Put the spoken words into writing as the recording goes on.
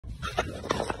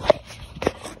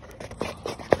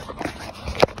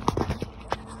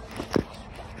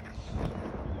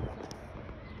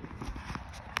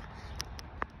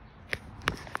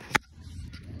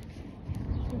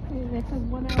It says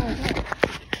 1 hour ahead.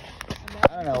 I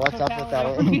don't know what's up with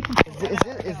that.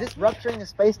 Is this rupturing the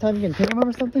space-time continuum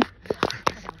or something?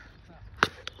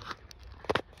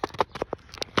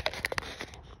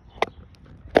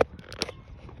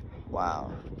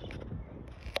 Wow.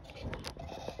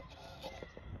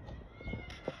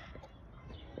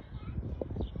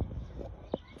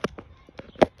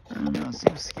 I don't know, it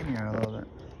seems skinnier a little bit.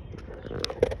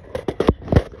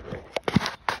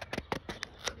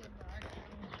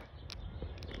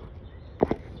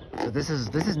 So this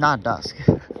is not dusk.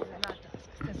 Not dusk.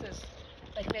 This is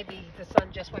like maybe the sun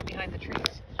just went behind the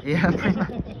trees. Yeah, pretty much.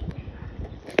 Bunch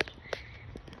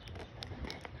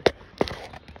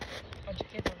of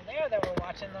kids over there that were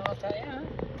watching though, I'll tell you.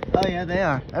 Oh yeah, they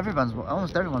are.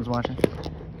 Almost everyone's watching.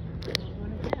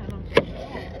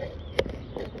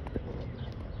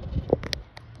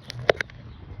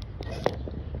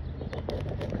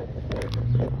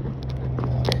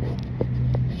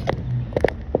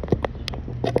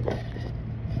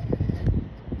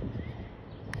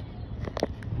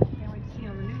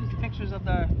 Of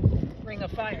the ring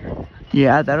of fire.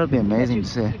 Yeah, that'll be amazing to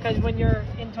see. Because when you're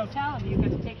in totality, you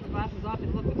get to take your glasses off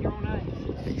and look with your own eyes.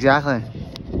 Exactly.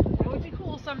 It would be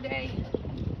cool someday.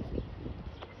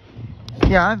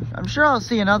 Yeah, I'm sure I'll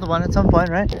see another one at some point,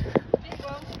 right?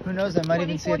 Well, who knows, I might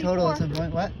even see a total at some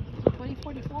point. What?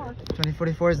 2044.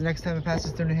 2044 is the next time it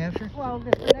passes through New Hampshire? Well,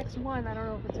 the next one, I don't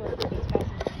know if it's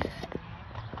passing.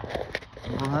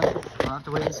 We'll have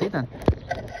to wait and see then.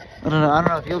 I don't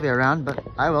know if you'll be around, but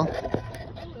I will.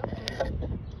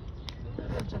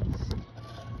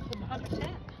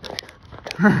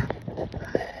 I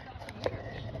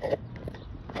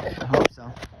hope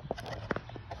so.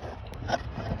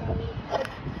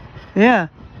 Yeah.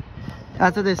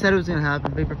 That's what they said it was going to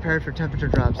happen. Be prepared for temperature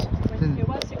drops. It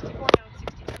was 64, now it's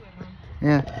 62.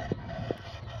 Yeah.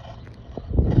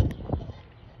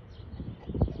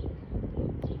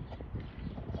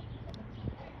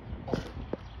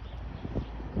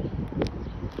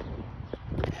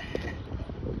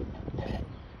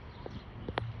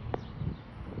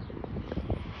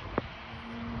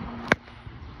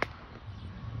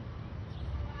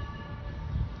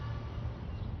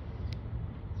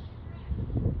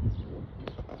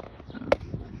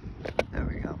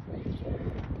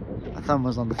 My thumb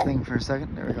was on the thing for a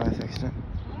second. There we go, I fixed it.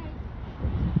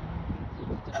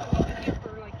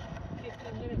 For like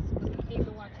 15 minutes because we came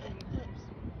to watch the eclipse.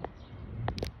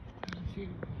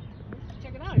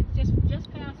 Check it out, it's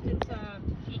just past its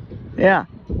peak. Yeah.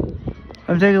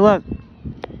 I'm taking a look.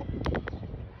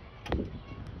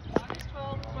 August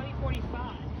 12,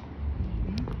 2045.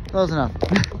 Close enough.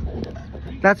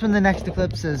 That's when the next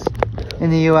eclipse is in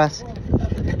the US. That's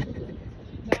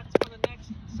when the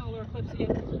next solar eclipse in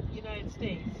the United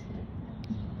States.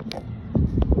 In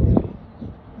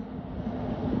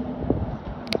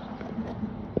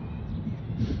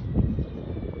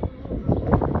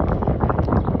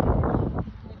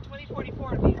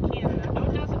 2044 to be in Canada. No,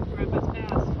 it doesn't, Grandpa,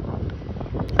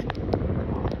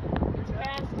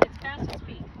 it's past its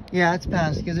peak. Yeah, it's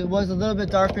past because it was a little bit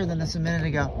darker than this a minute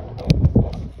ago.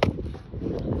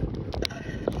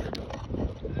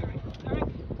 Alright,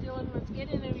 Dylan, let's get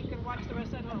in and we can watch the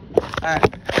rest at home.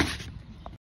 Alright.